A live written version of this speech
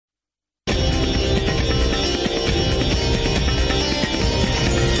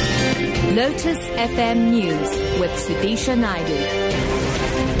Lotus FM News with SUDISHA Naidu.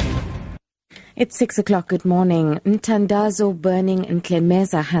 It's 6 o'clock. Good morning. Mthandazo Berning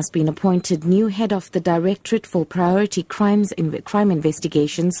Ntlemeza has been appointed new head of the Directorate for Priority Crime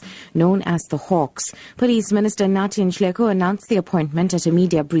Investigations, known as the Hawks. Police Minister Nathi Nhleko announced the appointment at a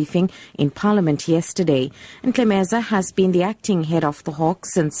media briefing in Parliament yesterday. Ntlemeza has been the acting head of the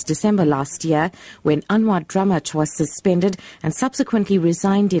Hawks since December last year, when Anwar Dramat was suspended and subsequently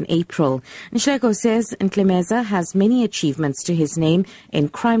resigned in April. Nhleko says Ntlemeza has many achievements to his name in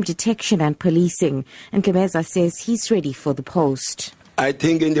crime detection and policing. Ntlemeza says he's ready for the post. I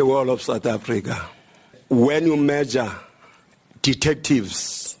think in the world of South Africa, when you measure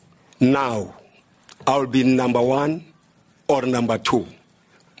detectives now, I'll be number one or number two.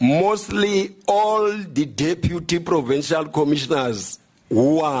 Mostly all the deputy provincial commissioners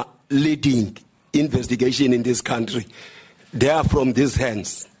who are leading investigation in this country, they are from these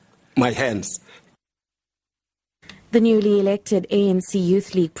hands, my hands. The newly elected ANC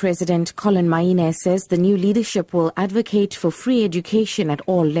Youth League President Collen Maine says the new leadership will advocate for free education at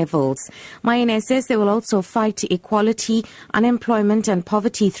all levels. Maine says they will also fight equality, unemployment and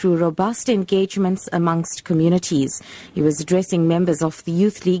poverty through robust engagements amongst communities. He was addressing members of the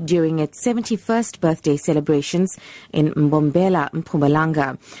Youth League during its 71st birthday celebrations in Mbombela,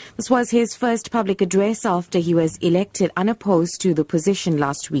 Mpumalanga. This was his first public address after he was elected unopposed to the position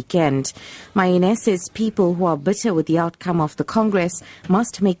last weekend. Maine says people who are bitter with the outcome of the Congress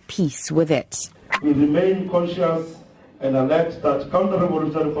must make peace with it. We remain conscious and alert that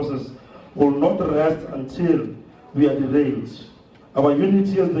counter-revolutionary forces will not rest until we are derailed. Our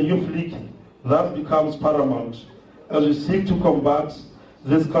unity as the Youth League thus becomes paramount as we seek to combat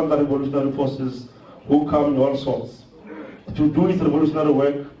these counter-revolutionary forces who come in all sorts. To do its revolutionary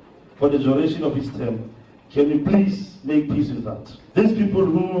work for the duration of its term, can we please make peace with that? These people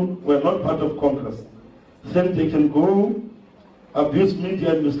who were not part of Congress think they can go abuse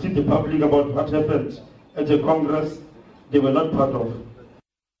media and mislead the public about what happened at the Congress they were not part of.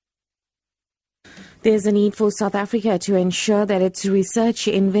 There's a need for South Africa to ensure that its research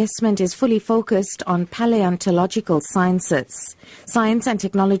investment is fully focused on paleontological sciences. Science and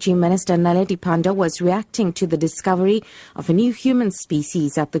Technology Minister Naledi Pandor was reacting to the discovery of a new human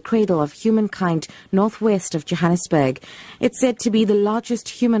species at the cradle of humankind northwest of Johannesburg. It's said to be the largest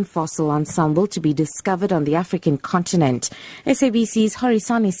human fossil ensemble to be discovered on the African continent. SABC's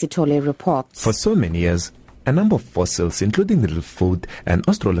Horisani Sitole reports. For so many years, a number of fossils, including the Little and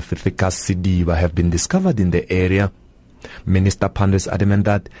Australopithecus sediba, have been discovered in the area. Minister Pandor is adamant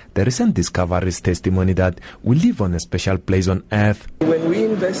that the recent discovery is testimony that we live on a special place on Earth. When we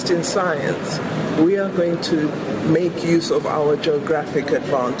invest in science, we are going to make use of our geographic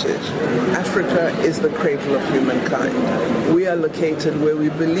advantage. Africa is the cradle of humankind. We are located where we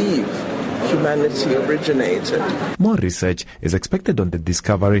believe humanity originated. More research is expected on the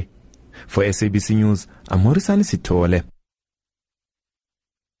discovery. For SABC News, I'm Horisani Sitole.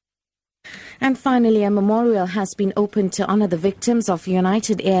 And finally, a memorial has been opened to honor the victims of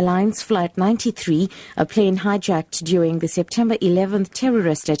United Airlines Flight 93, a plane hijacked during the September 11th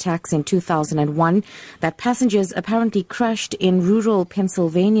terrorist attacks in 2001 that passengers apparently crashed in rural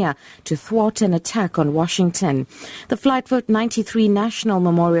Pennsylvania to thwart an attack on Washington. The Flight 93 National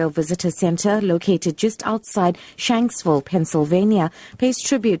Memorial Visitor Center, located just outside Shanksville, Pennsylvania, pays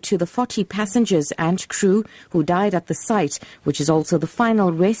tribute to the 40 passengers and crew who died at the site, which is also the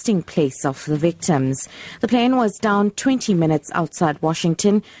final resting place of the victims. The plane was down 20 minutes outside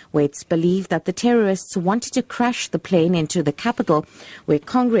Washington, where it's believed that the terrorists wanted to crash the plane into the Capitol, where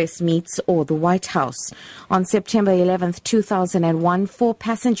Congress meets, or the White House. On September 11th, 2001, 4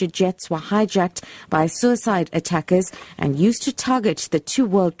 passenger jets were hijacked by suicide attackers and used to target the 2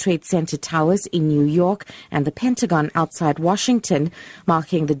 World Trade Center towers in New York and the Pentagon outside Washington,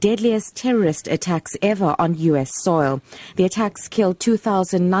 marking the deadliest terrorist attacks ever on U.S. soil. The attacks killed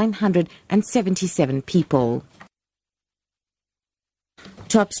 2,977 people.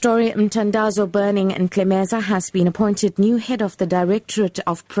 Top story: Mthandazo Berning Ntlemeza has been appointed new head of the Directorate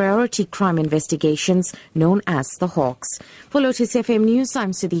of Priority Crime Investigations, known as the Hawks. For Lotus FM News,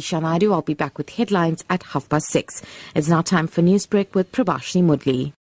 I'm SUDISHA Naidu. I'll be back with headlines at 6:30. It's now time for Newsbreak with Prabashni Mudli.